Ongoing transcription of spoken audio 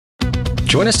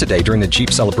Join us today during the Jeep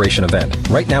Celebration event.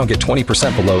 Right now, get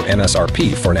 20% below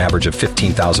MSRP for an average of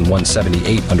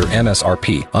 $15,178 under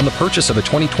MSRP on the purchase of a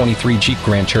 2023 Jeep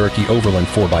Grand Cherokee Overland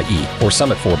 4xE or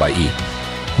Summit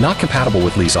 4xE. Not compatible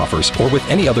with lease offers or with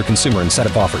any other consumer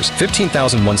incentive offers.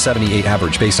 $15,178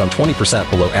 average based on 20%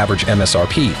 below average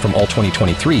MSRP from all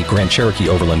 2023 Grand Cherokee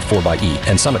Overland 4xE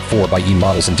and Summit 4xE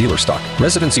models in dealer stock.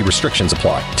 Residency restrictions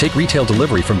apply. Take retail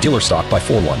delivery from dealer stock by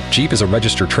 4/1. Jeep is a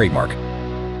registered trademark.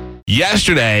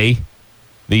 Yesterday,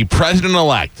 the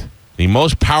president-elect, the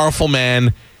most powerful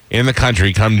man in the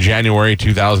country come January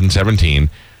 2017,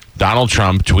 Donald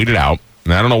Trump tweeted out,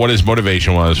 and I don't know what his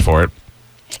motivation was for it,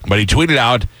 but he tweeted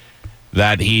out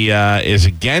that he is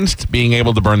against being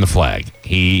able to burn the flag.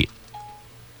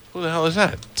 Who the hell is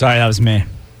that? Sorry, that was me.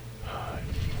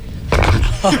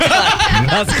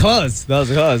 That was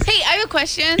close. Hey, I have a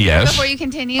question. Yes. Before you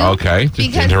continue. Okay,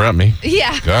 just interrupt me.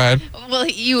 Yeah. Go ahead. Well,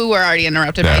 you were already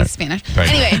interrupted by Spanish.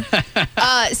 Thank Anyway,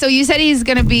 so you said he's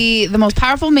going to be the most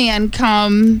powerful man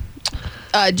come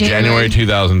January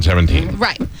 2017.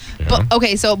 Right. Yeah.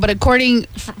 But according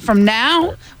from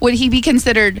now, would he be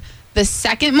considered the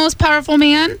second most powerful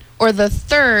man or the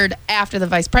third after the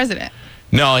vice president?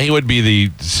 No, he would be the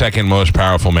second most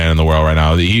powerful man in the world right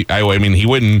now. He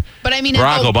wouldn't. But I mean,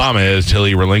 Barack Obama is till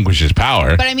he relinquishes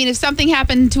power. But I mean, if something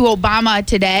happened to Obama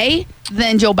today,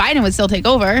 then Joe Biden would still take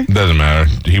over. Doesn't matter.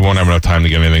 He won't have enough time to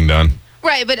get anything done.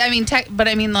 Right, but I mean,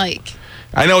 like.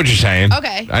 I know what you're saying.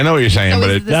 Okay. I know what you're saying, So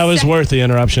but that was worth the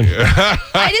interruption.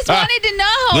 I just wanted to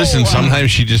know. Listen,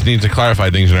 sometimes she just needs to clarify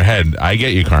things in her head. I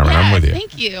get you, Carmen. I'm with you.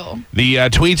 Thank you. The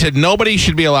tweet said, nobody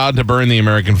should be allowed to burn the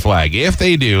American flag. If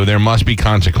they do, there must be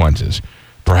consequences.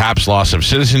 Perhaps loss of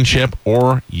citizenship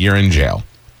or year in jail.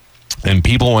 And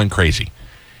people went crazy.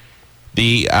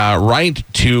 The right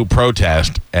to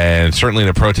protest, and certainly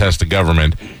to protest the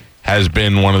government, has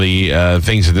been one of the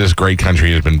things that this great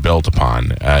country has been built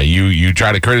upon. You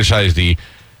try to criticize the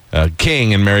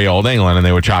king in merry old England, and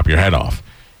they would chop your head off.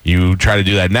 You try to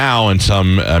do that now in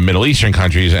some Middle Eastern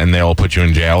countries, and they'll put you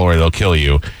in jail or they'll kill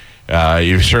you.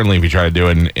 Certainly, if you try to do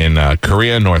it in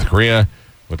Korea, North Korea,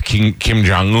 with Kim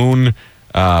Jong-un,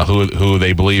 who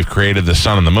they believe created the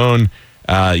sun and the moon,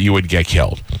 you would get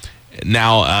killed.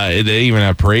 Now, they even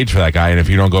have parades for that guy, and if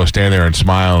you don't go stand there and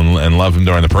smile and love him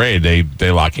during the parade,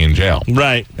 they lock you in jail.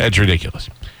 Right. That's ridiculous.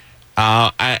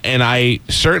 I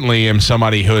certainly am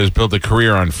somebody who has built a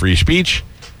career on free speech.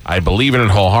 I believe in it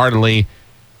wholeheartedly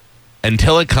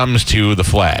until it comes to the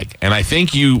flag. And I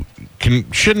think you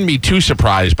shouldn't be too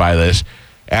surprised by this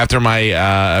after my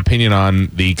opinion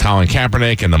on the Colin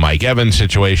Kaepernick and the Mike Evans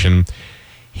situation.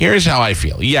 Here's how I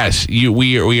feel. Yes,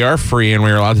 we are free and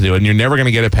we're allowed to do it, and you're never going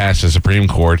to get it past the Supreme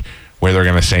Court where they're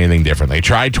going to say anything different. They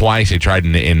tried twice. They tried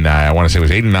in I want to say it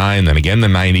was 89, then again in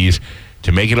the 90s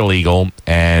to make it illegal,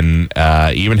 and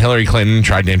even Hillary Clinton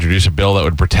tried to introduce a bill that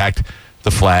would protect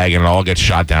the flag, and it all gets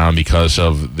shot down because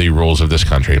of the rules of this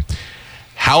country.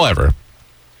 However,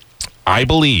 I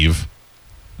believe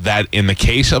that in the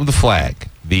case of the flag,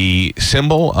 the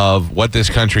symbol of what this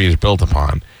country is built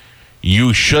upon,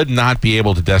 you should not be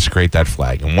able to desecrate that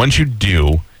flag. And once you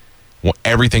do,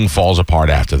 everything falls apart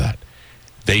after that.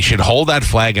 They should hold that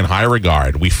flag in high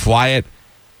regard. We fly it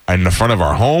in the front of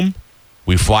our home.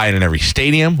 We fly it in every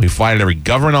stadium. We fly it in every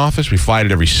government office. We fly it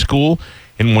at every school.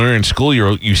 And when you're in school,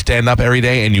 you stand up every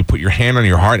day and you put your hand on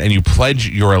your heart and you pledge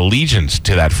your allegiance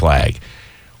to that flag.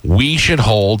 We should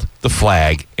hold the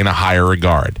flag in a higher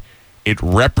regard. It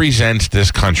represents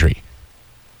this country.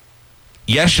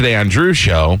 Yesterday on Drew's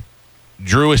show,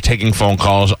 Drew was taking phone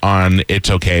calls on it's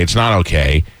okay, it's not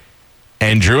okay,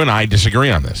 and Drew and I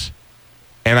disagree on this.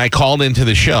 And I called into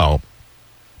the show,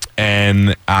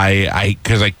 and I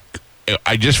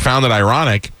just found it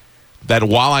ironic that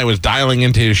while I was dialing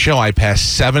into his show, I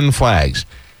passed 7 flags.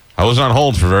 I wasn't on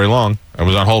hold for very long. I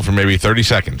was on hold for maybe 30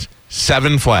 seconds.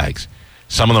 7 flags.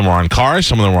 Some of them were on cars,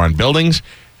 some of them were on buildings,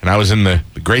 and I was in the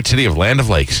great city of Land of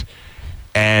Lakes.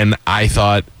 And I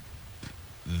thought,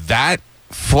 that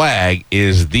flag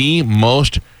is the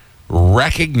most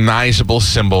recognizable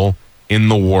symbol in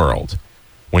the world.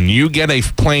 When you get a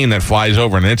plane that flies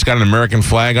over and it's got an American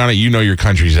flag on it, you know your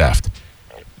country's effed.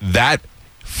 That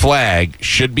flag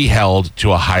should be held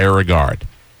to a higher regard.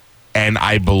 And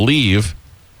I believe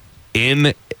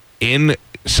in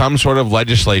some sort of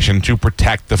legislation to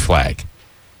protect the flag.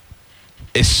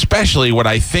 Especially what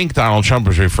I think Donald Trump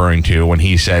was referring to when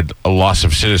he said a loss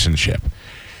of citizenship.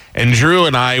 And Drew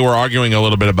and I were arguing a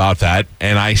little bit about that,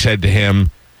 and I said to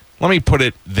him, let me put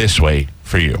it this way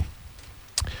for you.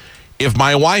 If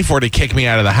my wife were to kick me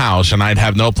out of the house and I'd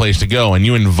have no place to go, and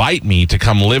you invite me to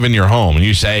come live in your home, and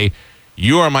you say,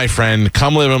 You are my friend.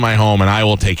 Come live in my home, and I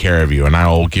will take care of you. And I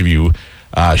will give you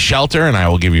shelter, and I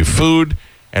will give you food,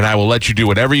 and I will let you do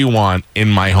whatever you want in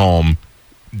my home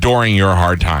during your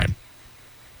hard time.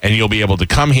 And you'll be able to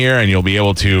come here, and you'll be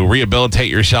able to rehabilitate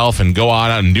yourself and go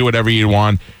out and do whatever you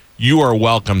want. You are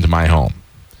welcome to my home.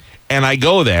 And I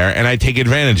go there, and I take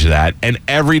advantage of that. And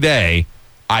every day,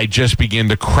 I just begin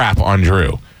to crap on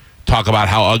Drew. Talk about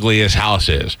how ugly his house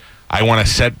is. I want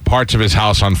to set parts of his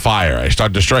house on fire. I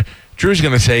start destroying. Drew's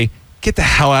going to say, get the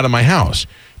hell out of my house,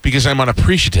 because I'm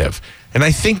unappreciative. And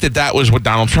I think that was what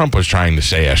Donald Trump was trying to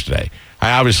say yesterday.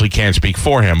 I obviously can't speak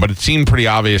for him, but it seemed pretty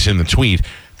obvious in the tweet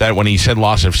that when he said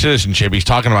loss of citizenship, he's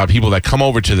talking about people that come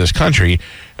over to this country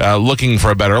looking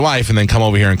for a better life and then come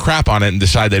over here and crap on it and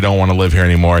decide they don't want to live here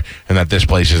anymore and that this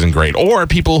place isn't great. Or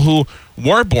people who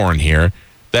were born here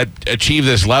that achieve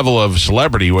this level of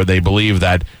celebrity where they believe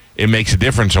that it makes a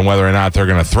difference on whether or not they're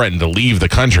going to threaten to leave the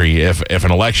country if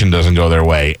an election doesn't go their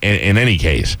way in any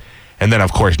case. And then,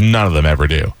 of course, none of them ever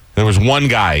do. There was one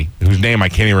guy whose name I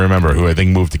can't even remember who I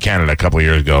think moved to Canada a couple of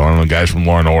years ago. One of the guys from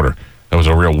Law and Order. That was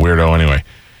a real weirdo anyway.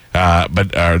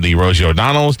 But the Rosie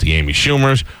O'Donnells, the Amy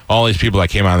Schumers, all these people that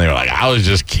came out and they were like, I was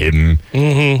just kidding.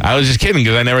 Mm-hmm. I was just kidding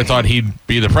because I never thought he'd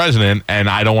be the president and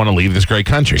I don't want to leave this great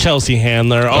country. Chelsea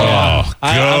Handler. Go.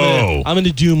 I'm going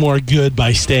to do more good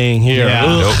by staying here. Yeah.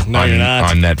 Ugh, Nope, no, you're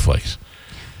not. On Netflix.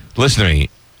 Listen to me.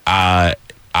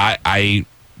 I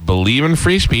believe in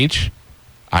free speech.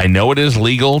 I know it is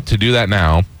legal to do that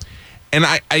now. And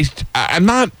I've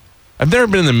never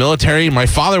been in the military. My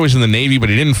father was in the Navy, but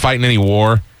he didn't fight in any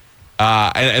war.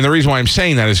 And the reason why I'm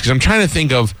saying that is because I'm trying to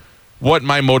think of what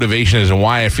my motivation is and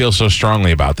why I feel so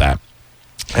strongly about that.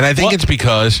 And I think it's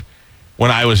because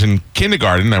when I was in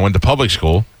kindergarten, I went to public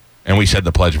school, and we said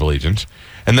the Pledge of Allegiance.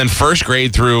 And then first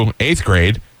grade through 8th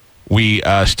grade, we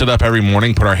stood up every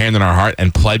morning, put our hand in our heart,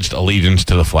 and pledged allegiance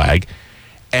to the flag.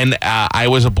 And I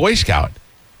was a Boy Scout.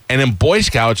 And in Boy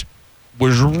Scouts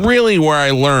was really where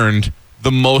I learned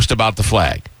the most about the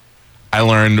flag. I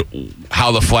learned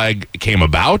how the flag came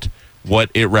about, what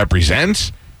it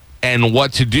represents, and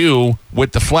what to do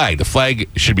with the flag. The flag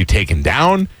should be taken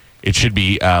down. It should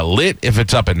be lit if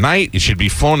it's up at night. It should be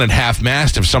flown at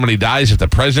half-mast if somebody dies, if the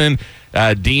president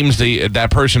deems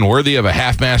that person worthy of a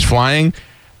half-mast flying.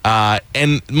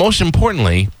 And most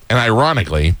importantly, and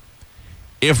ironically,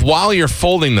 if while you're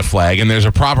folding the flag, and there's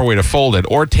a proper way to fold it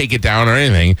or take it down or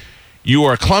anything, you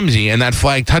are clumsy and that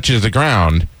flag touches the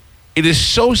ground, it is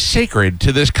so sacred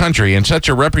to this country and such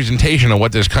a representation of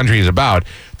what this country is about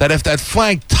that if that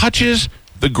flag touches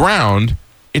the ground,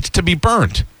 it's to be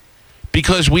burnt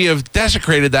because we have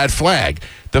desecrated that flag.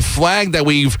 The flag that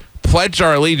we've pledged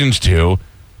our allegiance to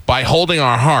by holding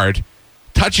our heart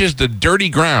touches the dirty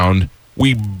ground,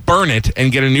 we burn it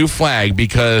and get a new flag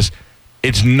because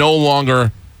it's no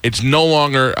longer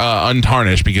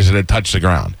untarnished because it had touched the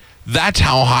ground. That's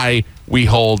how high we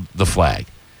hold the flag.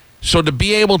 So to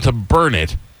be able to burn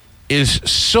it is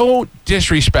so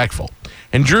disrespectful.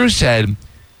 And Drew said,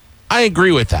 I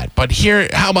agree with that. But here,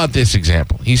 how about this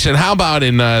example? He said, how about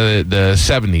in the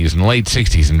 70s and late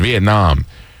 60s in Vietnam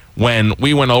when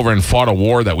we went over and fought a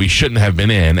war that we shouldn't have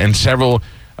been in, and several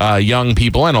young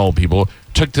people and old people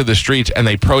took to the streets and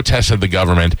they protested the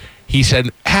government. He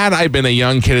said, had I been a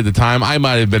young kid at the time, I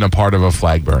might have been a part of a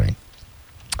flag burning.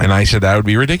 And I said, that would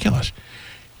be ridiculous.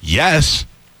 Yes,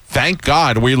 thank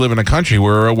God we live in a country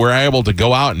where we're able to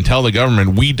go out and tell the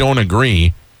government we don't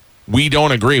agree. We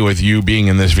don't agree with you being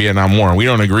in this Vietnam War. We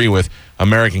don't agree with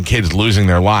American kids losing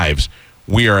their lives.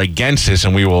 We are against this,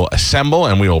 and we will assemble,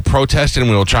 and we will protest it, and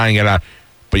we will try and get out.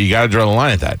 But you got to draw the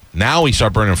line at that. Now we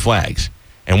start burning flags.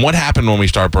 And what happened when we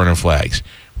start burning flags?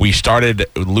 We started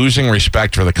losing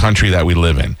respect for the country that we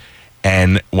live in.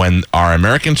 And when our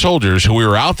American soldiers, who we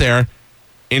were out there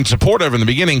in support of in the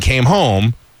beginning, came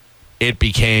home, it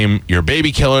became your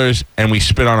baby killers, and we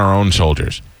spit on our own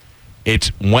soldiers. It's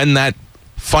when that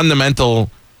fundamental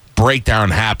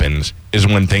breakdown happens is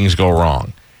when things go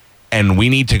wrong. And we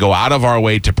need to go out of our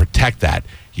way to protect that.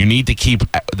 You need to keep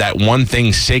that one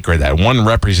thing sacred, that one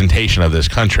representation of this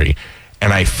country.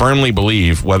 And I firmly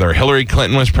believe whether Hillary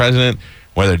Clinton was president,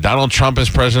 whether Donald Trump is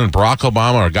president, Barack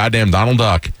Obama, or goddamn Donald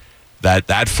Duck,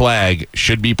 that flag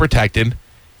should be protected.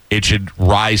 It should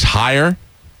rise higher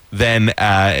than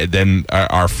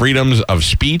our freedoms of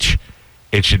speech.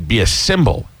 It should be a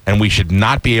symbol, and we should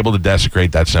not be able to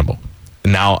desecrate that symbol.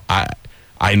 Now,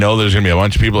 I know there's going to be a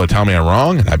bunch of people that tell me I'm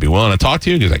wrong, and I'd be willing to talk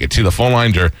to you because I can see the phone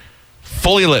lines are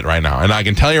fully lit right now. And I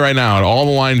can tell you right now, all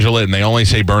the lines are lit, and they only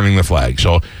say burning the flag.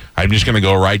 So I'm just going to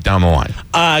go right down the line.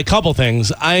 A couple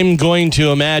things. I'm going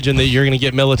to imagine that you're going to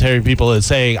get military people that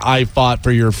say, I fought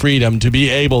for your freedom to be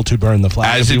able to burn the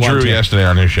flag. As did Drew yesterday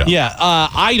on his show. Yeah,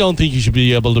 I don't think you should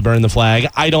be able to burn the flag.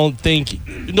 I don't think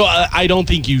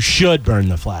you should burn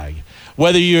the flag.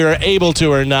 Whether you're able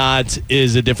to or not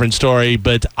is a different story,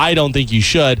 but I don't think you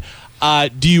should.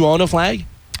 Do you own a flag?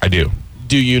 I do.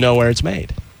 Do you know where it's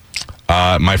made?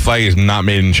 My flag is not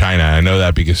made in China. I know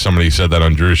that because somebody said that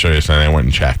on Drew's show yesterday, and I went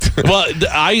and checked. Well,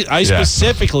 I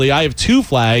specifically, I have two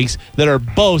flags that are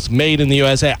both made in the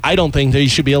USA. I don't think they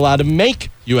should be allowed to make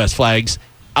U.S. flags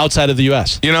outside of the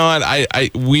U.S. You know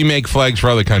what? We make flags for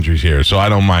other countries here, so I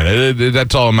don't mind.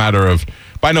 That's all a matter of...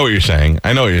 But I know what you're saying.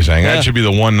 Yeah. That should be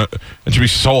the one... It should be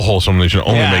so wholesome they should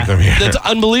only make them here. That's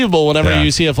unbelievable whenever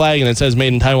you see a flag and it says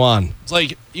made in Taiwan. It's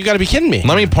like, you got to be kidding me.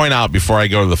 Let me point out before I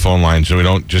go to the phone line so we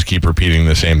don't just keep repeating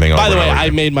the same thing over By the way, and over I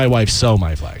again. made my wife sew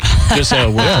my flag. Just so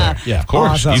we're Yeah, of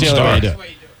course. Awesome. That's the only way I do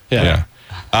it. Yeah.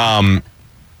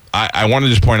 I want to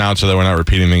just point out so that we're not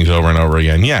repeating things over and over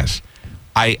again. Yes,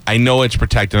 I know it's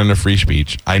protected under free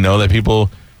speech. I know that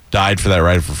people died for that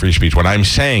right for free speech. What I'm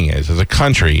saying is, as a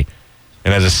country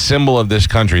and as a symbol of this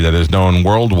country that is known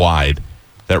worldwide,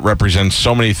 that represents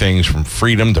so many things from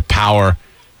freedom to power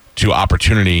to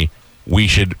opportunity, we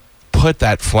should put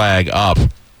that flag up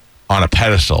on a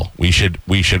pedestal. We should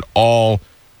all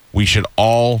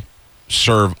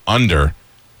serve under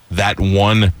that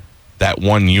one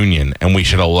union, and we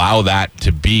should allow that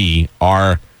to be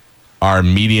our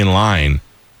median line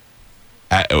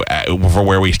for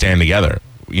where we stand together.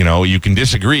 You know, you can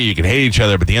disagree, you can hate each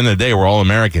other, but at the end of the day, we're all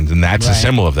Americans, and that's a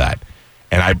symbol of that.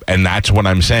 And that's what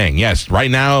I'm saying. Yes,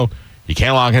 right now you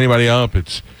can't lock anybody up.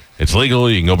 It's legal.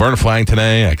 You can go burn a flag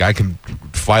today. Like, I can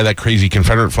fly that crazy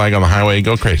Confederate flag on the highway and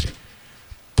go crazy.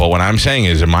 But what I'm saying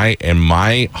is, in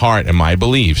my heart and my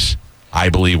beliefs, I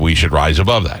believe we should rise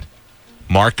above that.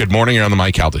 Mark, good morning. You're on the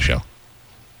Mike Calta Show.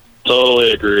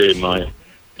 Totally agree, Mike.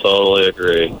 Totally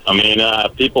agree. I mean,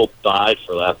 people died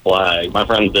for that flag. My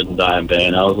friends didn't die in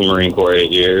vain. I was in the Marine Corps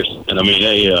 8 years. And, I mean,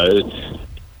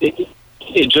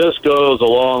 it just goes a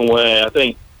long way. I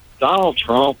think Donald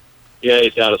Trump,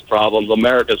 he's got his problems.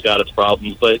 America's got its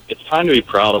problems. But it's time to be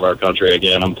proud of our country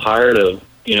again. I'm tired of,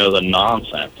 the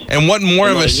nonsense. And what more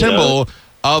of a symbol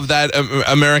of that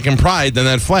American pride than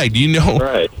that flag? Do you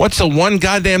know what's the one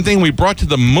goddamn thing we brought to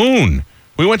the moon?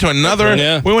 We went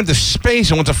to we went to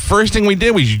space, and what's the first thing we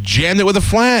did? We jammed it with a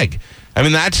flag. I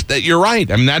mean, you're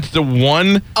right. I mean, that's the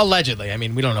one... Allegedly. I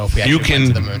mean, we don't know if we actually went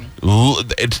to the moon.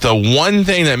 It's the one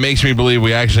thing that makes me believe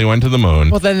we actually went to the moon.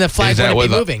 Well, then the flag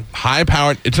wouldn't be moving.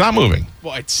 High-powered... It's not moving.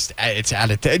 Well, it's out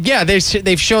of...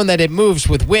 they've shown that it moves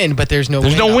with wind, but there's no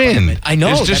wind. There's no wind. I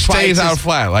know. It just stays out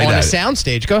flat like on that. On a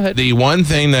soundstage. Go ahead. The one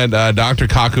thing that Dr.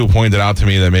 Kaku pointed out to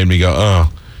me that made me go,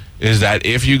 oh, is that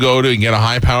if you go to get a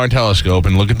high-powered telescope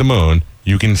and look at the moon,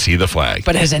 you can see the flag.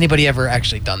 But has anybody ever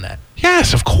actually done that?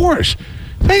 Yes, of course.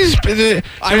 I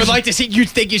would like to see. You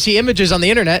think you see images on the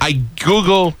internet? I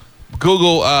Google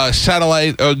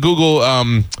satellite,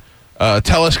 Google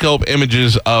telescope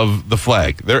images of the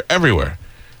flag. They're everywhere.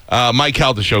 Mike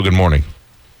Calta Show. Good morning.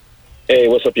 Hey,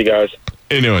 what's up, you guys?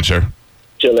 How you doing, sir?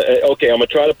 Chilling. Okay, I'm gonna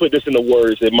try to put this into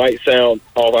words. It might sound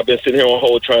off. I've been sitting here on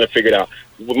hold trying to figure it out.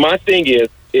 My thing is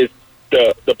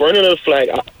the burning of the flag.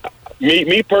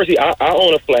 Me personally, I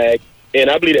own a flag,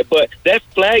 and I believe that. But that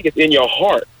flag is in your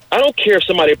heart. I don't care if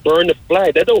somebody burned the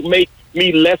flag. That don't make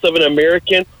me less of an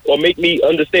American or make me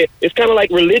understand. It's kind of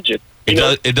like religion.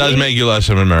 It does make you less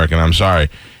of an American. I'm sorry.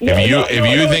 If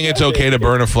you think it's okay to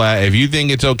burn a flag, if you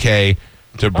think it's okay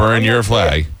to burn your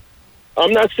flag.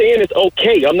 I'm not saying it's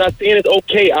okay.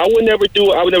 I would never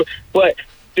do it. But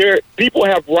people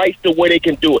have rights to where they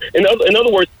can do it. In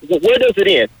other words, where does it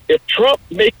end? If Trump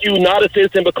make you not a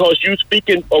citizen because you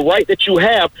speaking a right that you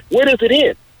have, where does it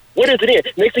end? Where does it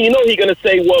end? Next thing you know, he's going to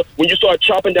say, well, when you start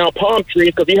chopping down palm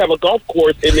trees because you have a golf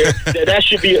course in there, that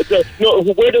should be no.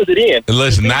 Where does it end?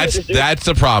 Listen, that's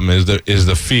the problem. Is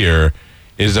the fear?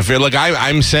 Look,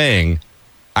 I'm saying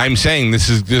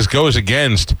this goes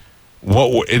against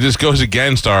this goes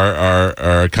against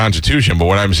our Constitution. But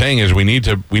what I'm saying is we need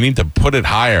to put it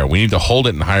higher. We need to hold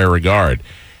it in higher regard.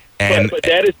 But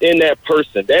that is in that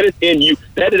person. That is in you.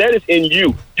 That is in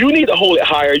you. You need to hold it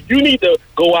higher. You need to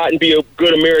go out and be a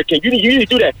good American. You need to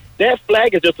do that. That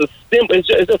flag is just a symbol. It's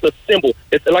just a symbol.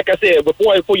 It's like I said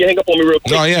before you hang up on me real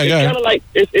quick. Oh yeah,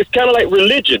 it's kind of like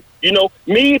religion.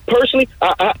 Me personally,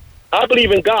 I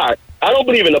believe in God. I don't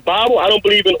believe in the Bible. I don't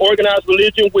believe in organized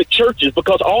religion with churches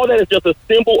because all that is just a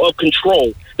symbol of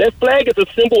control. That flag is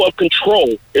a symbol of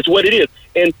control. It's what it is.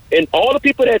 And all the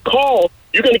people that call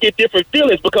you're going to get different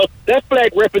feelings because that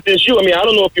flag represents you. I mean, I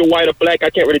don't know if you're white or black. I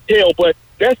can't really tell, but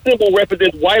that symbol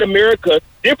represents white America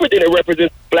different than it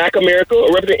represents black America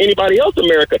or represents anybody else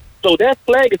America. So that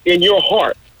flag is in your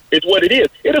heart. It's what it is.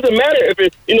 It doesn't matter if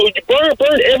it's, you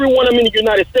burn every one of them in the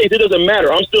United States. It doesn't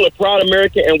matter. I'm still a proud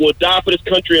American and will die for this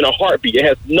country in a heartbeat. It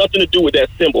has nothing to do with that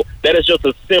symbol. That is just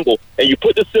a symbol. And you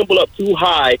put the symbol up too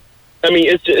high, I mean,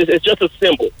 it's just a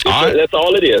symbol. That's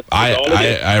all it is.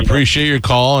 I appreciate your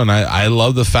call, and I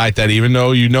love the fact that even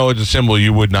though you know it's a symbol,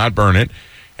 you would not burn it.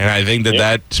 And I think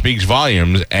that speaks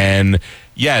volumes. And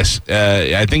yes,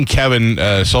 I think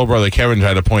Kevin, soul brother Kevin,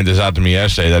 tried to point this out to me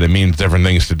yesterday that it means different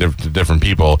things to different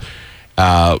people.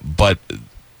 But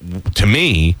to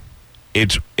me,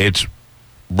 it's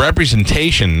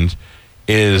representations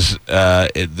is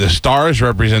the stars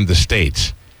represent the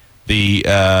states.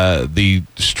 The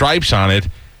stripes on it,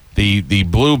 the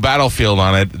blue battlefield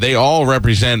on it, they all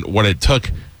represent what it took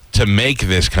to make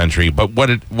this country. But what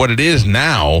it is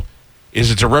now is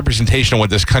it's a representation of what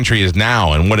this country is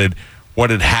now and what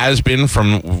it has been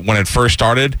from when it first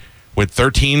started with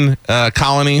 13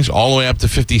 colonies all the way up to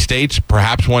 50 states.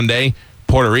 Perhaps one day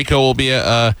Puerto Rico will be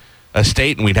a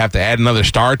state and we'd have to add another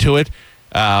star to it.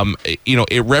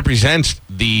 It represents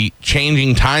the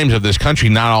changing times of this country.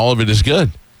 Not all of it is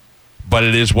good, but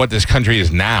it is what this country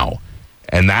is now.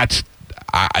 And that's,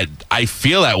 I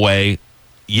feel that way,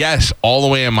 yes, all the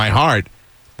way in my heart,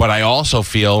 but I also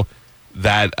feel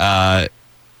that I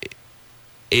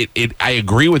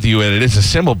agree with you, and it is a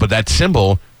symbol, but that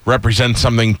symbol represents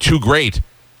something too great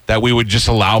that we would just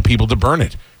allow people to burn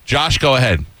it. Josh, go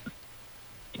ahead.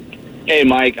 Hey,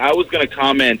 Mike, I was going to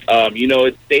comment.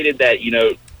 It's stated that,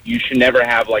 you should never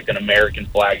have like an American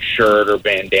flag shirt or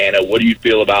bandana. What do you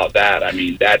feel about that? I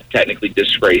mean, that's technically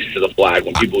disgrace to the flag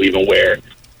when people even wear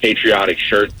patriotic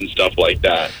shirts and stuff like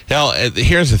that. Hell,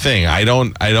 here's the thing. I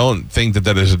don't think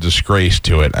that is a disgrace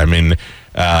to it. I mean,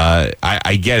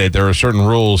 I get it. There are certain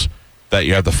rules that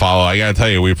you have to follow. I got to tell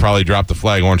you, we probably dropped the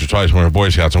flag once or twice when we were Boy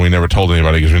Scouts, and we never told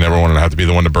anybody because we never wanted to have to be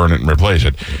the one to burn it and replace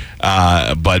it.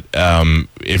 But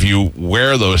if you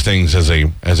wear those things as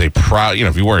a proud,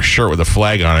 if you wear a shirt with a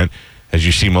flag on it, as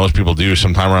you see most people do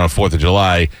sometime around the 4th of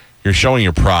July, you're showing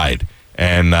your pride.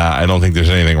 And I don't think there's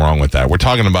anything wrong with that. We're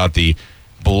talking about the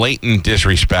blatant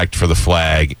disrespect for the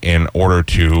flag in order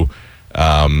to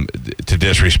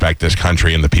disrespect this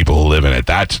country and the people who live in it.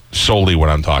 That's solely what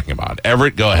I'm talking about.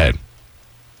 Everett, go ahead.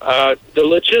 The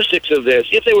logistics of this,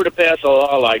 if they were to pass a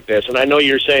law like this, and I know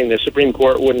you're saying the Supreme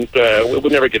Court would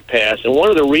never get passed, and one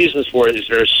of the reasons for it is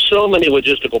there are so many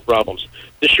logistical problems.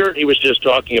 The shirt he was just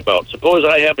talking about. Suppose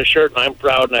I have a shirt and I'm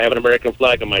proud and I have an American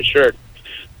flag on my shirt,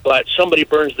 but somebody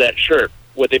burns that shirt.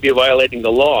 Would they be violating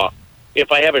the law?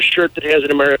 If I have a shirt that has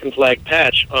an American flag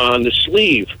patch on the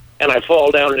sleeve and I fall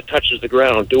down and it touches the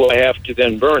ground, do I have to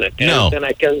then burn it? And no. Then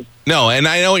I can. No, and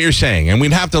I know what you're saying, and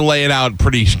we'd have to lay it out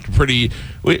pretty.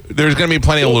 There's going to be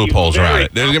plenty of loopholes around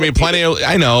it. There's going to be plenty of.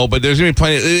 I know, but there's going to be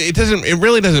plenty. It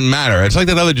really doesn't matter. It's like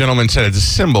that other gentleman said. It's a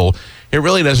symbol. It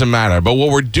really doesn't matter. But what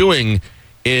we're doing,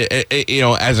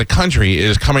 as a country,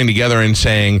 is coming together and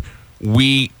saying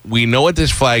we know what this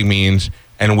flag means.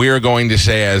 And we are going to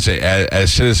say,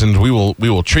 as citizens, we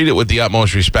will treat it with the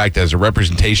utmost respect as a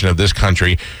representation of this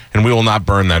country, and we will not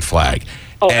burn that flag.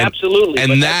 Oh, absolutely.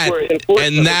 And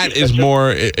that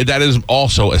is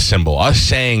also a symbol. Us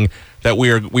saying that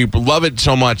we love it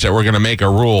so much that we're going to make a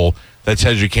rule that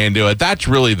says you can't do it. That's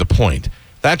really the point.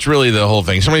 That's really the whole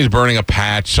thing. Somebody's burning a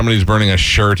patch. Somebody's burning a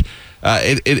shirt.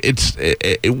 I'm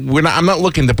not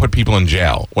looking to put people in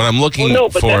jail. What I'm looking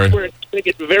but that's where it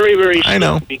gets very, very strict. I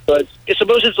know. Because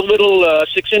suppose it's a little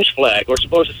 6-inch flag, or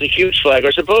suppose it's a huge flag,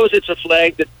 or suppose it's a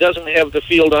flag that doesn't have the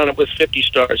field on it with 50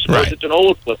 stars. Suppose it's an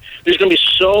old flag. There's going to be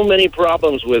so many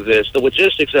problems with this. The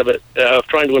logistics of it, of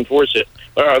trying to enforce it,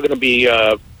 are going to be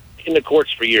in the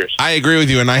courts for years. I agree with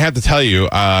you, and I have to tell you,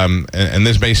 and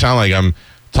this may sound like I'm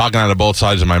talking out of both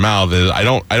sides of my mouth, is I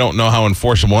don't know how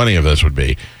enforceable any of this would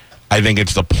be. I think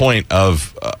it's the point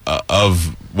of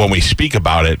when we speak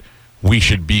about it, we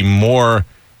should be more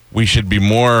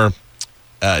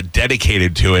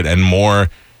dedicated to it and more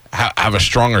have a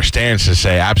stronger stance to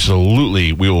say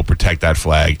absolutely we will protect that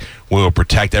flag. We will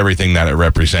protect everything that it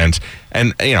represents.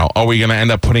 And are we going to end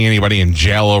up putting anybody in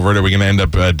jail over it? Are we going to end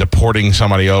up deporting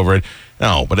somebody over it?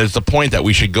 No, but it's the point that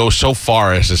we should go so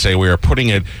far as to say we are putting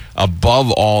it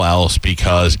above all else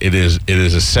because it is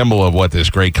a symbol of what this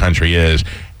great country is.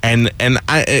 And I'm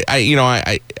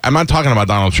not talking about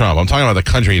Donald Trump. I'm talking about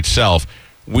the country itself.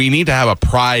 We need to have a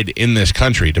pride in this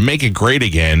country. To make it great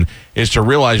again is to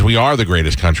realize we are the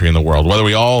greatest country in the world. Whether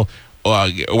we're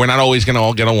not always going to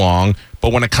all get along,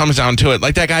 but when it comes down to it,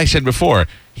 like that guy said before,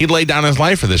 he laid down his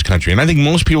life for this country, and I think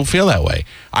most people feel that way.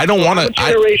 I don't want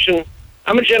to.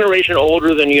 I'm a generation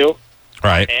older than you,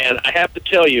 right? And I have to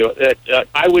tell you that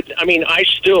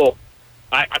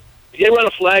they run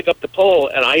a flag up the pole,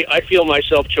 and I feel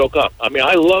myself choke up. I mean,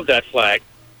 I love that flag,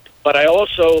 but I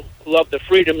also love the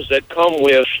freedoms that come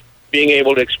with being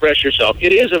able to express yourself.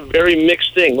 It is a very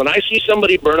mixed thing. When I see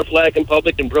somebody burn a flag in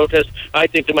public and protest, I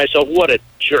think to myself, what a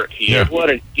jerk he is, what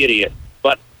an idiot.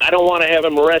 But I don't want to have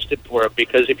him arrested for it,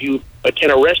 because if you can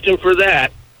arrest him for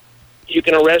that, you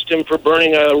can arrest him for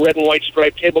burning a red and white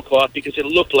striped tablecloth because it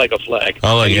looked like a flag.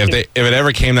 Oh, look, if it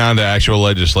ever came down to actual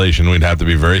legislation, we'd have to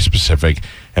be very specific.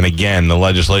 And again, the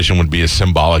legislation would be as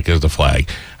symbolic as the flag.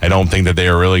 I don't think that they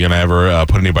are really going to ever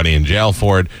put anybody in jail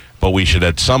for it, but we should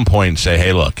at some point say,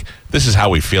 hey, look, this is how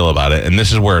we feel about it, and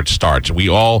this is where it starts. We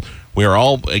are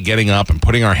all getting up and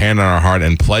putting our hand on our heart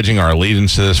and pledging our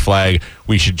allegiance to this flag.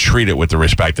 We should treat it with the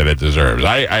respect that it deserves.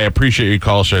 I appreciate your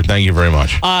call, sir. Thank you very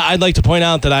much. I'd like to point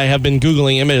out that I have been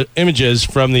Googling images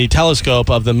from the telescope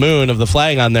of the moon of the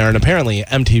flag on there, and apparently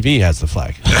MTV has the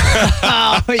flag.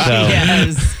 Oh,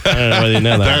 yes. I don't know whether you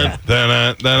know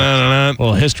that. A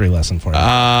little history lesson for you.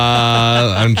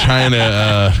 I'm trying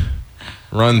to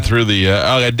run through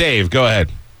the... Dave, go ahead.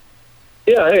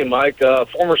 Yeah, hey, Mike,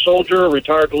 former soldier,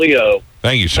 retired Leo.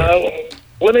 Thank you, sir.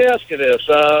 Let me ask you this.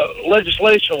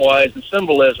 Legislation-wise and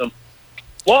symbolism,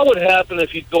 what would happen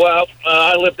if you go out?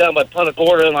 I live down by Punta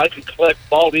Gorda, and I could collect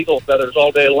bald eagle feathers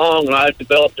all day long, and I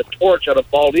developed a torch out of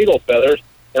bald eagle feathers,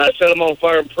 and I set them on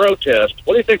fire in protest.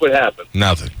 What do you think would happen?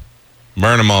 Nothing.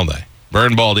 Burn them all day.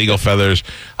 Burn bald eagle feathers.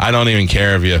 I don't even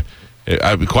care if you...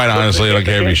 quite honestly, I don't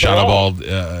care if you shot a bald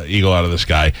eagle out of the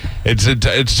sky.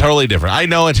 It's totally different. I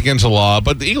know it's against the law,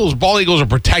 but the bald eagles are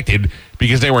protected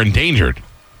because they were endangered.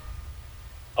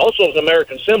 Also, it's an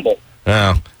American symbol.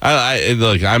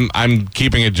 Look, I'm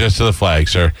keeping it just to the flag,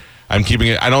 sir. I'm keeping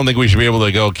it. I don't think we should be able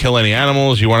to go kill any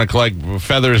animals. You want to collect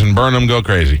feathers and burn them? Go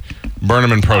crazy. Burn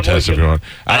them in protest if you want.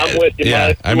 I'm with you, yeah,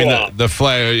 Mike. I mean, the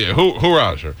flag.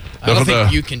 Hoorah, sir. I don't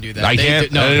think you can do that. I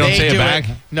can't. They don't say it back?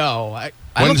 No, I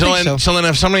don't think so. So then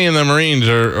if somebody in the Marines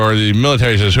or the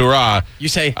military says hoorah, you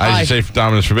say I just say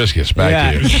Dominus Probiscus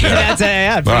back to you. That's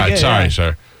it. All right, sorry,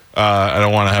 sir. I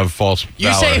don't want to have false valor.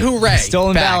 You say hooray.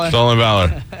 Stolen valor. Stolen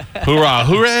valor. Hoorah,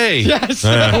 hooray. Yes.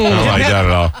 I don't like that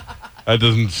at all. That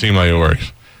doesn't seem like it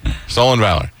works. Stolen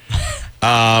valor.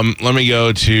 Let me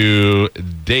go to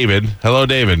David. Hello,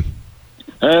 David.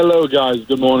 Hello, guys.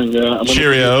 Good morning.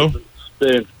 Cheerio.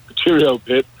 Cheerio,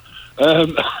 Pip.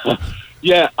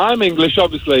 Yeah, I'm English,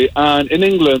 obviously, and in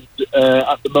England,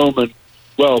 at the moment,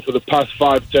 well, for the past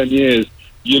 5-10 years,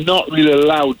 you're not really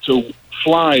allowed to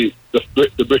fly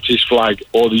the British flag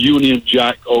or the Union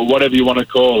Jack or whatever you want to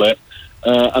call it,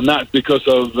 and that's because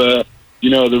of, the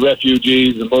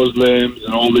refugees, the Muslims,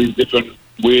 and all these different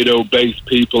weirdo-based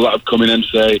people that have come in and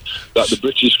say that the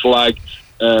British flag,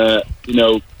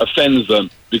 offends them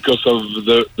because of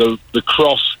the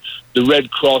cross. The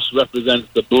red cross represents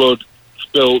the blood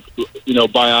spilled,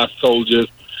 by our soldiers,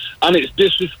 and it's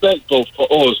disrespectful for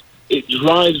us. It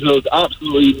drives us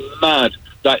absolutely mad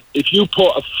that if you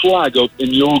put a flag up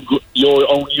in your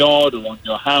own yard or on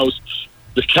your house,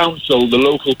 the council, the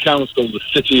local council, the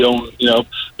city-owned,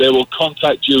 they will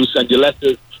contact you, send you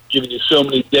letters, giving you so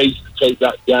many days to take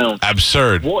that down.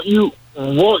 Absurd. What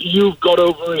you've got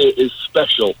over here is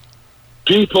special.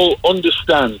 People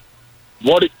understand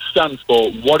what it stands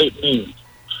for, what it means.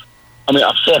 I mean,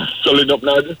 I'm filling up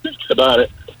now just thinking about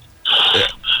it. Yeah.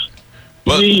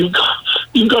 Well, you've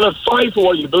got to fight for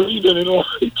what you believe in life.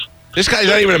 This guy's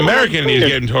not even American and he's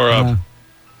getting tore up.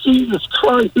 Jesus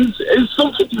Christ, it's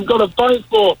something you've got to fight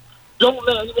for. Don't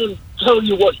let anyone tell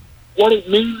you what it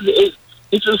means.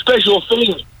 It's a special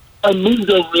thing. I moved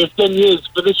over here 10 years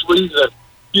for this reason.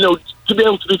 To be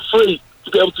able to be free,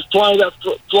 to be able to fly that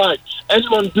flag.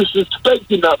 Anyone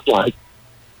disrespecting that flag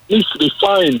needs to be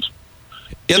fined.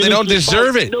 Yeah, they don't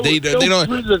deserve it.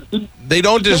 They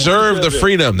don't deserve the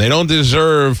freedom. They don't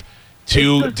deserve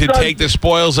to take the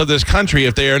spoils of this country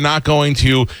if they are not going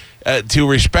to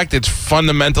respect its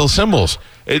fundamental symbols.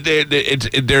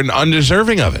 They're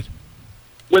undeserving of it.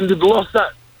 When they've lost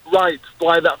that right to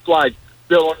fly that flag,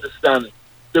 they'll understand.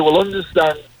 They will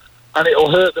understand, and it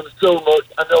will hurt them so much,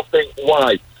 and they'll think,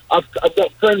 why? I've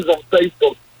got friends on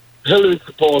Facebook, Hillary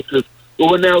supporters,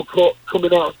 who are now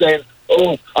coming out saying,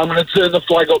 oh, I'm going to turn the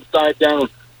flag upside down,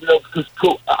 because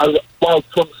while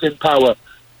Trump's in power.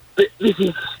 This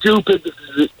is stupid, this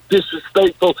is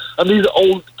disrespectful, and these are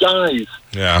old guys.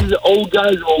 Yeah. These are old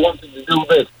guys who are wanting to do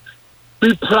this.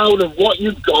 Be proud of what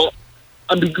you've got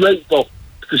and be grateful,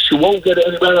 because you won't get it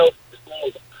anywhere else.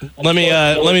 Let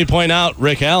me point out,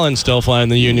 Rick Allen's still flying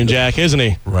the Union Jack, isn't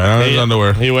he? Right on his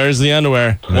underwear. He wears the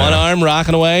underwear. Yeah. One arm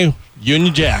rocking away,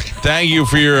 Union Jack. Thank you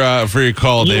for your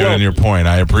call, David, and your point.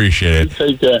 I appreciate it.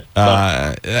 Take care.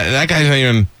 That guy's not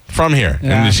even from here,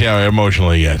 and you see how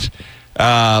emotional he gets.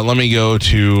 Let me go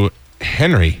to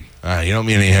Henry. You don't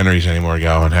meet any Henrys anymore,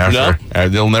 Galvin.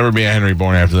 There'll never be a Henry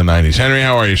born after the 90s. Henry,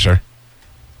 how are you, sir?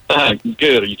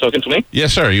 Good. Are you talking to me?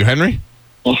 Yes, sir. Are you Henry?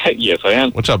 Yes, I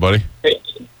am. What's up, buddy?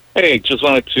 Hey, just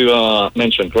wanted to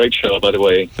mention, great show, by the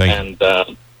way. Thank you.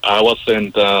 And I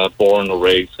wasn't born or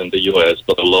raised in the U.S.,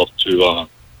 but I love to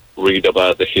read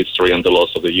about the history and the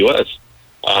laws of the U.S.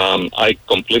 I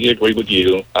completely agree with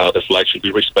you. The flag should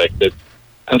be respected.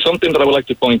 And something that I would like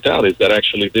to point out is that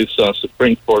actually these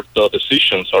Supreme Court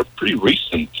decisions are pretty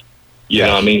recent. You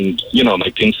know, I mean,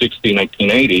 1960,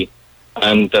 1980,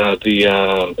 and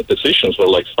the decisions were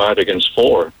like 5 against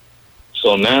 4.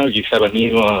 So now you have a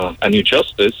new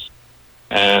justice,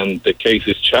 and the case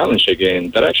is challenged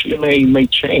again. That actually may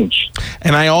change.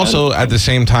 And I also, at the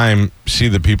same time, see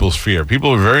the people's fear. People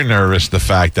are very nervous the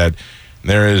fact that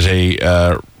there is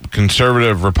a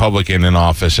conservative Republican in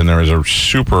office, and there is a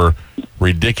super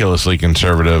ridiculously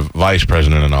conservative vice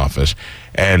president in office,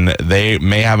 and they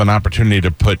may have an opportunity to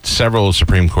put several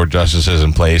Supreme Court justices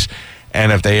in place.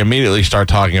 And if they immediately start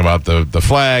talking about the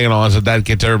flag and all that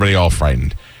gets everybody all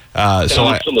frightened. So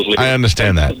I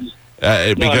understand that.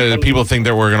 Because people think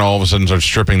that we're going to all of a sudden start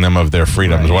stripping them of their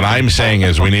freedoms. Right. What I'm saying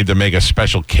is we need to make a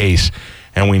special case,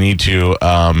 and we need to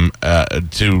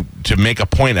make a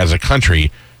point as a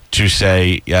country to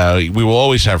say we will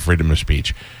always have freedom of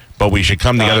speech, but we should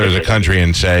come together as a country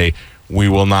and say we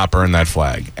will not burn that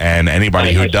flag. And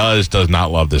anybody who does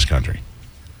not love this country.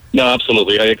 No,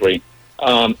 absolutely, I agree.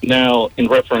 Now, in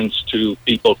reference to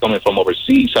people coming from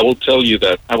overseas, I will tell you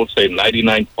that I would say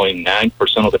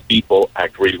 99.9% of the people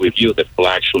agree with you that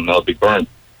flag should not be burned.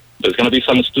 There's going to be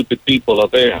some stupid people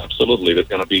out there, absolutely. There's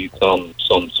going to be some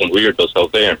weirdos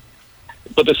out there.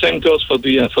 But the same goes for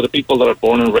the people that are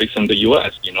born and raised in the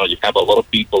U.S. You know, you have a lot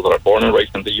of people that are born and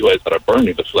raised in the U.S. that are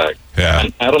burning the flag. Yeah.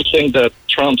 And I don't think that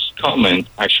Trump's comment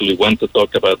actually went to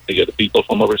talk about the people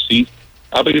from overseas.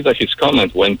 I believe that his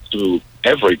comment went to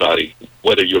everybody,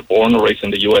 whether you're born or raised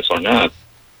in the U.S. or not.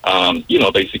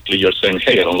 Basically you're saying,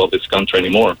 hey, I don't love this country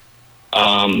anymore.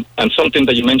 And something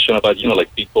that you mentioned about,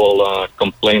 like people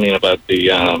complaining about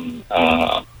the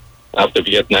after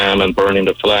Vietnam and burning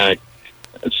the flag.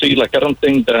 See, like, I don't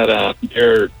think that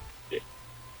they're,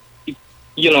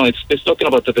 it's talking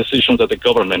about the decisions that the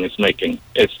government is making.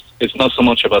 It's not so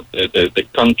much about the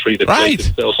country, the place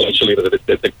itself, actually,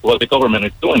 what the government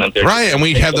is doing. And and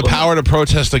we have the power to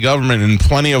protest the government in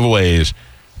plenty of ways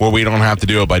where we don't have to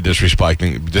do it by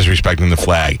disrespecting the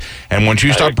flag. And once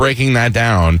you start breaking that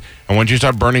down, and once you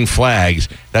start burning flags,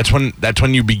 that's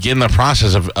when you begin the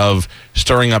process of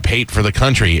stirring up hate for the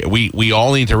country. We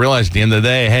all need to realize at the end of the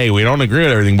day, hey, we don't agree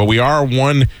with everything, but we are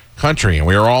one country, and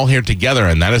we are all here together,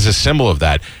 and that is a symbol of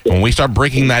that. When we start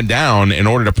breaking that down in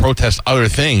order to protest other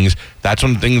things, that's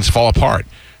when things fall apart.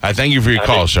 I thank you for your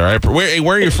call, sir.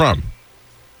 Where are you from?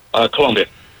 Colombia.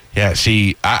 Yeah,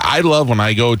 see, I love when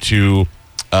I go to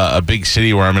a big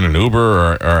city where I'm in an Uber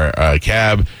or a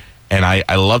cab, and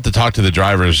I love to talk to the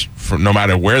drivers no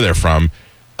matter where they're from,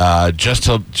 just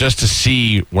to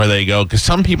see where they go. Because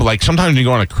some people, like, sometimes you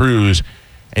go on a cruise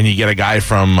and you get a guy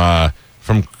from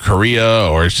Korea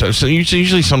or so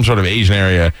usually some sort of Asian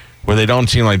area where they don't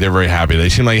seem like they're very happy. They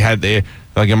seem like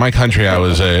like in my country I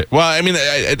was they're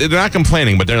not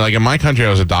complaining, but they're like, in my country I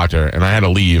was a doctor and I had to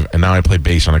leave, and now I play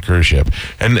bass on a cruise ship,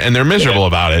 and they're miserable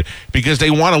about it because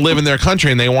they want to live in their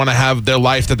country and they want to have their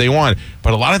life that they want.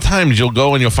 But a lot of times you'll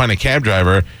go and you'll find a cab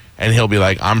driver and he'll be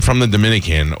like, I'm from the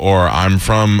Dominican, or I'm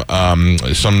from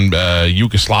some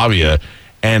Yugoslavia,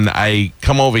 and I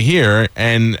come over here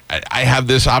and I have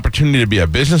this opportunity to be a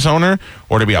business owner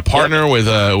or to be a partner with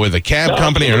a cab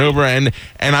company or an Uber, and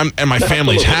my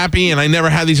family's happy, and I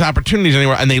never had these opportunities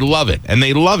anywhere, and they love it.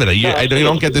 You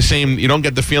don't get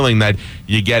the feeling that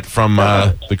you get from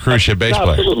the cruise ship bass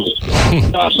player.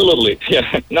 Absolutely.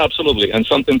 Yeah, no, absolutely. And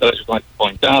something that I just like to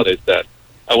point out is that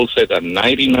I will say that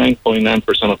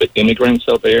 99.9% of the immigrants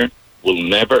out there will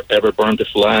never, ever burn the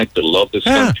flag. They love this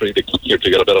country. They come here to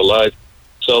get a better life.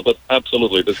 So, but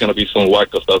absolutely, there's going to be some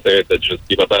wackos out there that just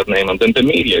give a bad name, and then the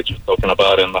media is just talking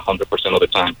about it 100% of the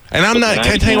time. And I'm not.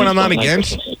 Can I tell you what I'm not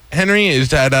against, Henry? Is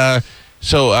that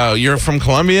you're from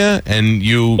Colombia, and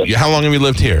how long have you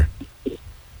lived here?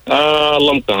 A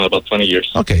long time, about 20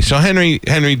 years. Okay, so Henry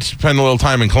spent a little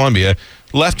time in Colombia,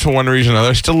 left for one reason or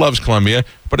another, still loves Colombia,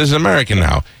 but is an American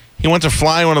now. he wants to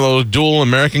fly one of those dual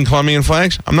American Colombian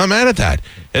flags. I'm not mad at that.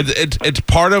 It's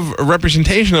part of a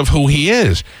representation of who he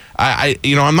is.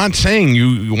 I'm not saying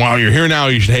while you're here now,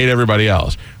 you should hate everybody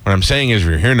else. What I'm saying is, if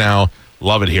you're here now,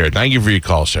 love it here. Thank you for your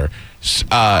call, sir.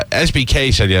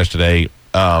 SBK said yesterday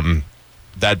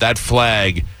that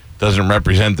flag doesn't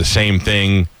represent the same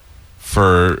thing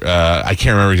for, I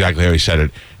can't remember exactly how he said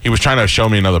it. He was trying to show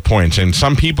me another point, and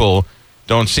some people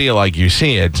don't see it like you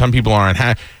see it. Some people aren't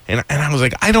happy. And I was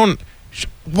like,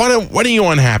 what are you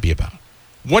unhappy about?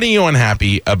 What are you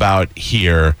unhappy about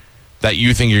here that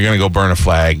you think you're going to go burn a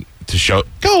flag to show?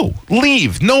 Go,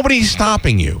 leave. Nobody's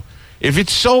stopping you. If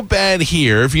it's so bad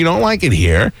here, if you don't like it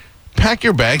here, pack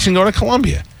your bags and go to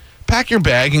Colombia. Pack your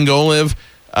bag and go live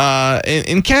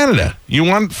in Canada. You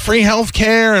want free health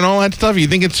care and all that stuff. You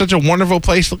think it's such a wonderful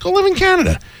place. Go live in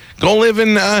Canada. Go live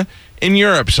in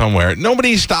Europe somewhere.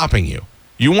 Nobody's stopping you.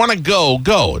 You want to go.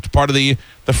 It's part of the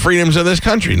freedoms of this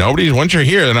country. Once you're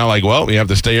here, they're not like, well, you have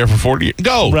to stay here for 40 years.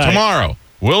 Go tomorrow.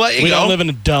 We'll let you go. We don't live in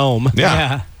a dome.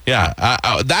 Yeah.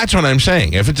 That's what I'm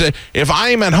saying. If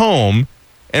I'm at home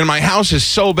and my house is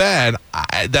so bad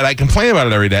that I complain about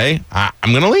it every day,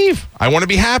 I'm going to leave. I want to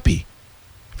be happy.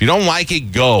 If you don't like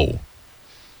it, go.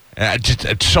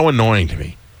 It's so annoying to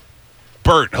me.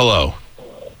 Bert, hello.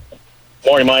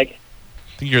 Morning, Mike.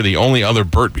 I think you're the only other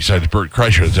Bert besides Bert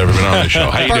Kreischer that's ever been on the show.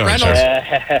 How you doing,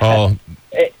 sir? Oh.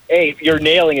 Hey, you're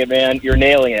nailing it, man. You're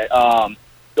nailing it.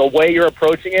 The way you're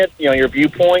approaching it, your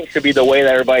viewpoint should be the way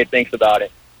that everybody thinks about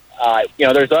it.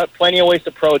 There's plenty of ways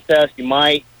to protest. You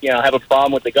might, have a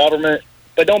problem with the government,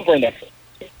 but don't burn that.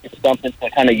 It's something to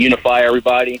kind of unify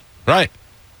everybody. Right.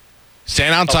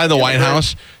 Stand outside the White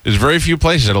House. There's very few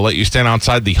places that'll let you stand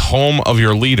outside the home of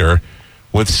your leader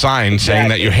with signs saying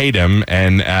that you hate him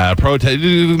and protest.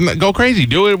 Go crazy.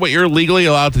 Do what you're legally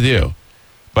allowed to do.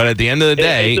 But at the end of the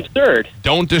day, it's absurd.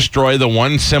 Don't destroy the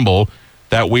one symbol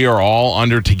that we are all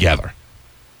under together.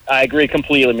 I agree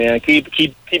completely, man. Keep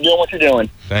doing what you're doing.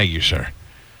 Thank you, sir.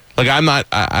 Look, I'm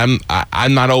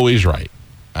not always right.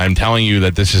 I'm telling you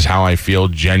that this is how I feel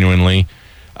genuinely.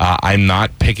 I'm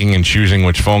not picking and choosing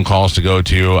which phone calls to go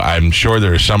to. I'm sure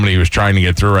there's somebody who's trying to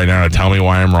get through right now to tell me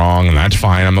why I'm wrong, and that's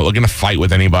fine. I'm not looking to fight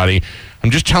with anybody.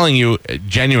 I'm just telling you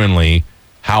genuinely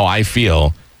how I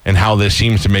feel and how this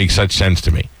seems to make such sense to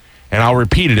me. And I'll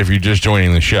repeat it if you're just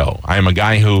joining the show. I am a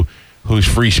guy whose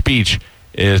free speech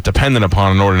is dependent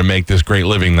upon in order to make this great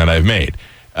living that I've made.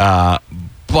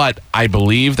 But I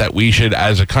believe that we should,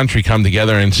 as a country, come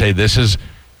together and say this is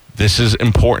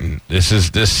important.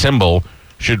 This symbol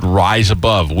should rise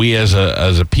above. We as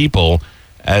a people,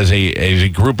 as a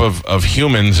group of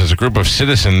humans, as a group of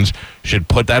citizens, should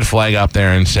put that flag up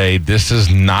there and say this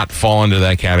does not fall into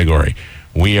that category.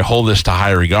 We hold this to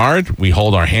high regard. We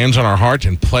hold our hands on our hearts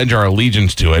and pledge our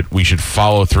allegiance to it. We should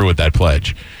follow through with that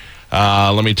pledge.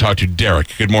 Let me talk to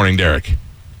Derek. Good morning, Derek.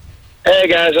 Hey,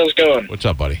 guys. How's it going? What's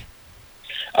up, buddy?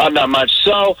 Not much.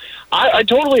 So I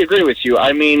totally agree with you.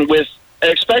 I mean,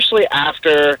 especially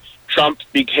after Trump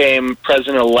became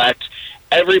president-elect,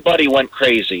 everybody went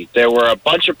crazy. There were a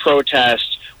bunch of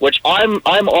protests, which I'm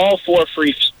all for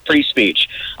free speech.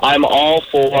 I'm all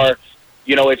for,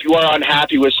 if you are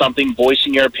unhappy with something,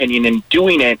 voicing your opinion and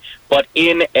doing it, but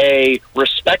in a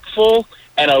respectful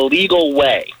and a legal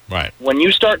way. Right. When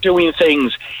you start doing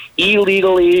things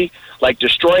illegally, like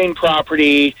destroying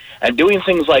property and doing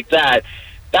things like that,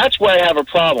 that's where I have a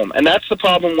problem. And that's the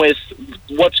problem with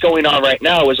what's going on right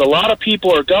now is a lot of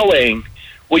people are going,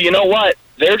 well, you know what?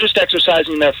 They're just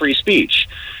exercising their free speech.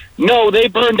 No, they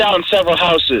burned down several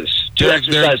houses to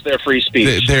exercise their free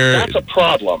speech. That's a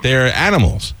problem. They're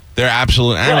animals. They're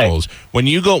absolute animals. Right. When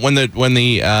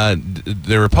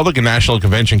the Republican National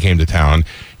Convention came to town,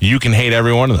 you can hate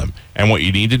every one of them. And what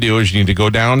you need to do is you need to go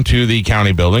down to the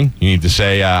county building. You need to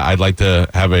say, I'd like to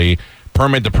have a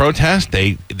permit to protest.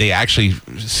 They actually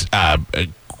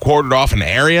quartered off an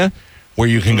area where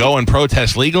you can go and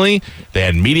protest legally. They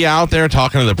had media out there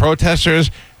talking to the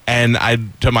protesters. And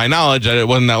to my knowledge, it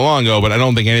wasn't that long ago, but I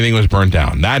don't think anything was burnt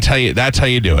down. That's how you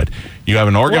do it. You have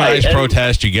an organized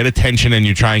protest, you get attention, and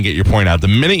you try and get your point out. The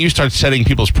minute you start setting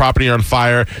people's property on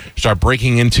fire, start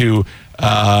breaking into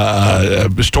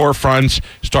storefronts,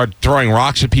 start throwing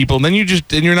rocks at people, then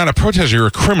you're not a protester, you're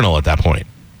a criminal at that point.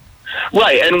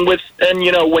 Right, and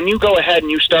when you go ahead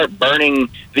and you start burning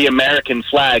the American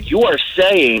flag, you are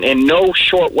saying in no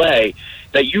short way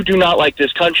that you do not like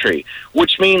this country,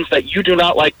 which means that you do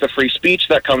not like the free speech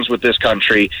that comes with this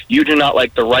country. You do not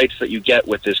like the rights that you get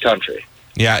with this country.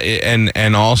 Yeah,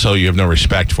 and also you have no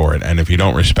respect for it. And if you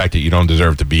don't respect it, you don't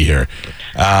deserve to be here.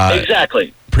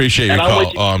 Exactly. Appreciate your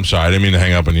call. Oh, I'm sorry. I didn't mean to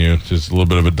hang up on you. Just a little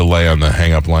bit of a delay on the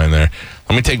hang up line there.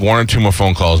 Let me take one or two more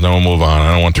phone calls, then we'll move on.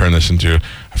 I don't want to turn this into,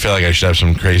 I feel like I should have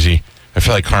some crazy, I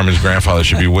feel like Carmen's grandfather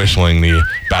should be whistling the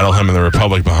Battle Hymn of the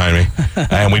Republic behind me.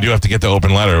 And we do have to get the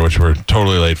open letter, which we're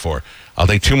totally late for. I'll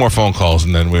take two more phone calls,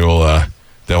 and then we'll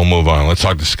move on. Let's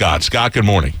talk to Scott. Scott, good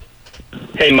morning.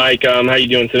 Hey, Mike. How you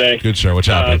doing today? Good, sir. What's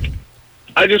happening?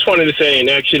 I just wanted to say, and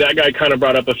actually that guy kind of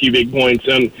brought up a few big points.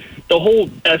 The whole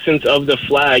essence of the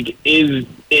flag is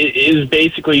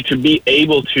basically to be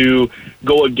able to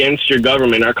go against your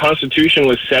government. Our Constitution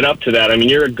was set up to that. I mean,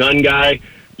 you're a gun guy.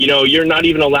 You know, you're not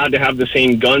even allowed to have the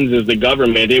same guns as the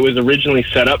government. It was originally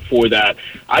set up for that.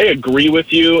 I agree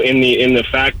with you in the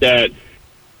fact that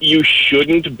you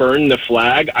shouldn't burn the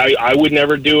flag. I would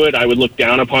never do it. I would look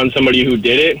down upon somebody who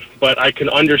did it, but I can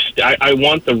understand. I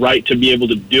want the right to be able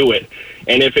to do it.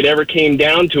 And if it ever came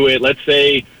down to it, let's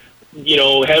say, you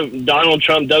know, have Donald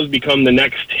Trump does become the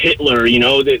next Hitler, you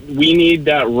know, that we need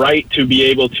that right to be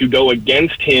able to go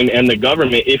against him and the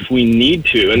government if we need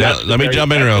to. And now, let me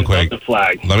jump in real quick. The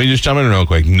flag. Let me just jump in real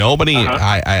quick. Nobody,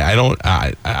 I don't,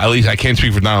 at least I can't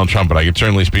speak for Donald Trump, but I can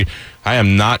certainly speak. I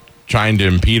am not trying to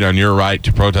impede on your right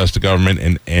to protest the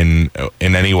government in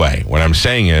any way. What I'm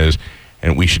saying is,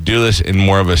 and we should do this in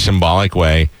more of a symbolic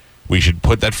way, we should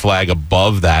put that flag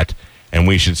above that, and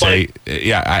we should say,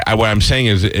 what I'm saying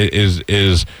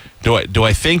is do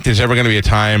I think there's ever going to be a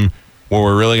time where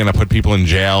we're really going to put people in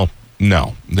jail?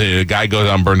 No. The guy goes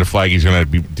out and burns the flag, he's going to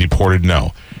be deported?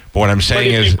 No. But what I'm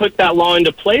saying if is, you put that law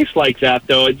into place like that,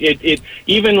 though, it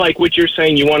even like what you're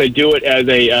saying, you want to do it as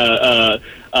a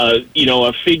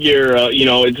figure.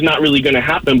 It's not really going to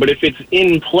happen. But if it's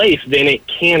in place, then it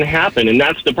can happen, and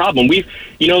that's the problem. We've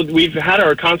had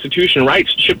our Constitution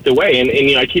rights chipped away,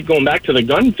 and I keep going back to the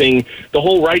gun thing. The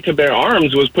whole right to bear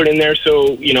arms was put in there,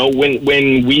 so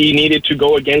when we needed to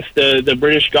go against the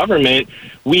British government,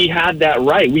 we had that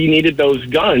right. We needed those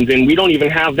guns, and we don't even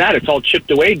have that. It's all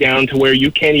chipped away down to where you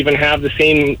can't even have the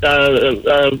same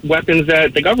weapons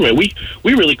that the government. We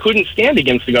really couldn't stand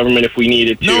against the government if we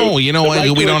needed to. No, you know what?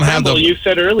 We don't have the. You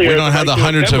said earlier. We don't have the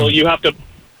hundreds of. You have to.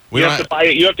 You have to buy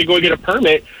it. You have to go get a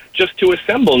permit just to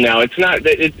assemble. Now it's not.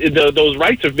 Those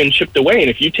rights have been chipped away, and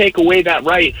if you take away that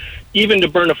right, even to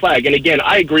burn a flag, and again,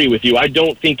 I agree with you. I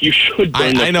don't think you should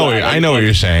burn the flag. I know what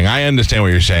you're saying. I understand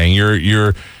what you're saying.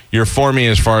 You're for me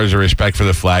as far as the respect for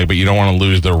the flag, but you don't want to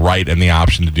lose the right and the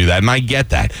option to do that. And I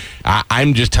get that.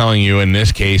 I'm just telling you, in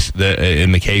this case,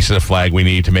 in the case of the flag, we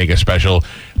need to make a special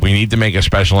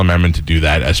amendment to do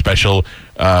that. A special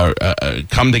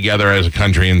come together as a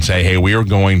country and say, hey, we are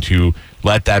going to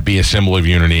let that be a symbol of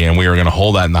unity, and we are going to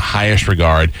hold that in the highest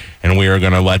regard, and we are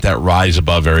going to let that rise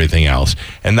above everything else.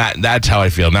 And that's how I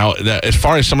feel. Now, as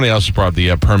far as somebody else brought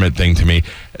the permit thing to me,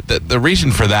 the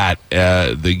reason for that,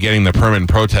 getting the permit and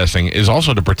protesting, is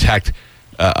also to protect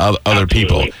other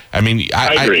people. I mean,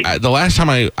 I agree. The last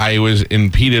time I was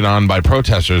impeded on by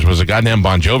protesters was a goddamn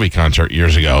Bon Jovi concert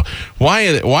years ago.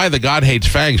 Why the God Hates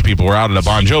Fags people were out at a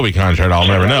Bon Jovi concert, I'll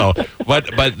never know.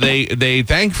 But they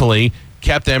thankfully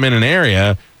kept them in an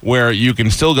area where you can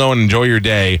still go and enjoy your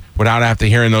day without having to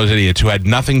hearing those idiots who had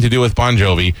nothing to do with Bon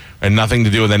Jovi and nothing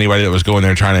to do with anybody that was going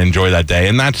there trying to enjoy that day.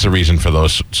 And that's the reason for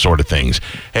those sort of things.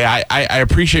 Hey, I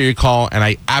appreciate your call, and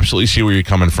I absolutely see where you're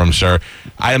coming from, sir.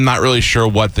 I am not really sure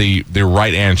what the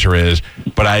right answer is,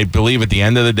 but I believe at the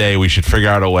end of the day, we should figure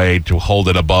out a way to hold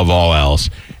it above all else.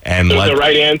 And the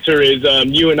right answer is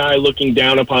you and I looking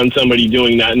down upon somebody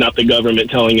doing that, not the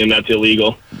government telling them that's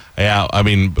illegal. Yeah, I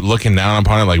mean, looking down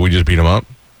upon it like we just beat them up.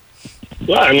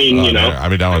 Well, I mean, I'd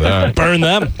be down with that. Burn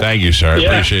them. Thank you, sir. I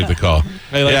appreciate the call.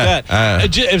 I like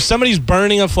that. If somebody's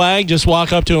burning a flag, just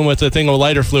walk up to them with a thing of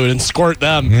lighter fluid and squirt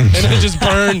them. And then just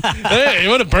burn. Hey, you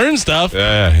want to burn stuff?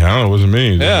 Yeah, I don't know. It wasn't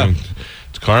me. Yeah.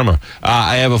 It's karma.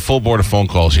 I have a full board of phone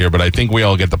calls here, but I think we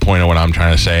all get the point of what I'm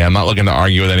trying to say. I'm not looking to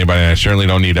argue with anybody, and I certainly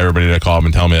don't need everybody to call up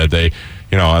and tell me that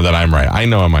that I'm right. I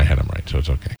know in my head I'm right, so it's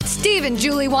okay. Steve and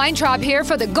Julie Weintraub here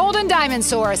for the Golden Diamond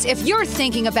Source. If you're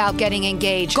thinking about getting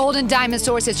engaged, Golden Diamond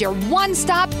Source is your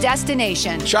one-stop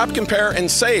destination. Shop, compare, and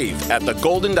save at the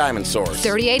Golden Diamond Source.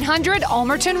 3800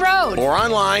 Almerton Road. Or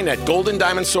online at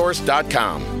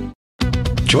goldendiamondsource.com.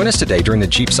 Join us today during the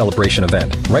Jeep Celebration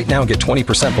event. Right now, get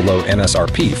 20% below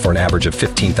MSRP for an average of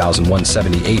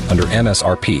 $15,178 under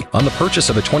MSRP on the purchase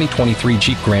of a 2023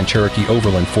 Jeep Grand Cherokee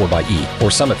Overland 4xE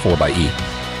or Summit 4xE.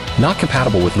 Not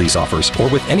compatible with lease offers or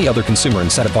with any other consumer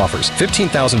incentive offers.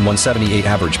 $15,178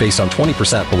 average based on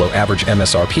 20% below average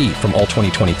MSRP from all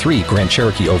 2023 Grand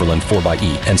Cherokee Overland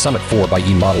 4xE and Summit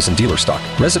 4xE models in dealer stock.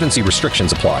 Residency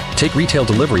restrictions apply. Take retail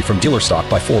delivery from dealer stock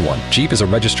by 4/1. Jeep is a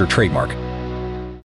registered trademark.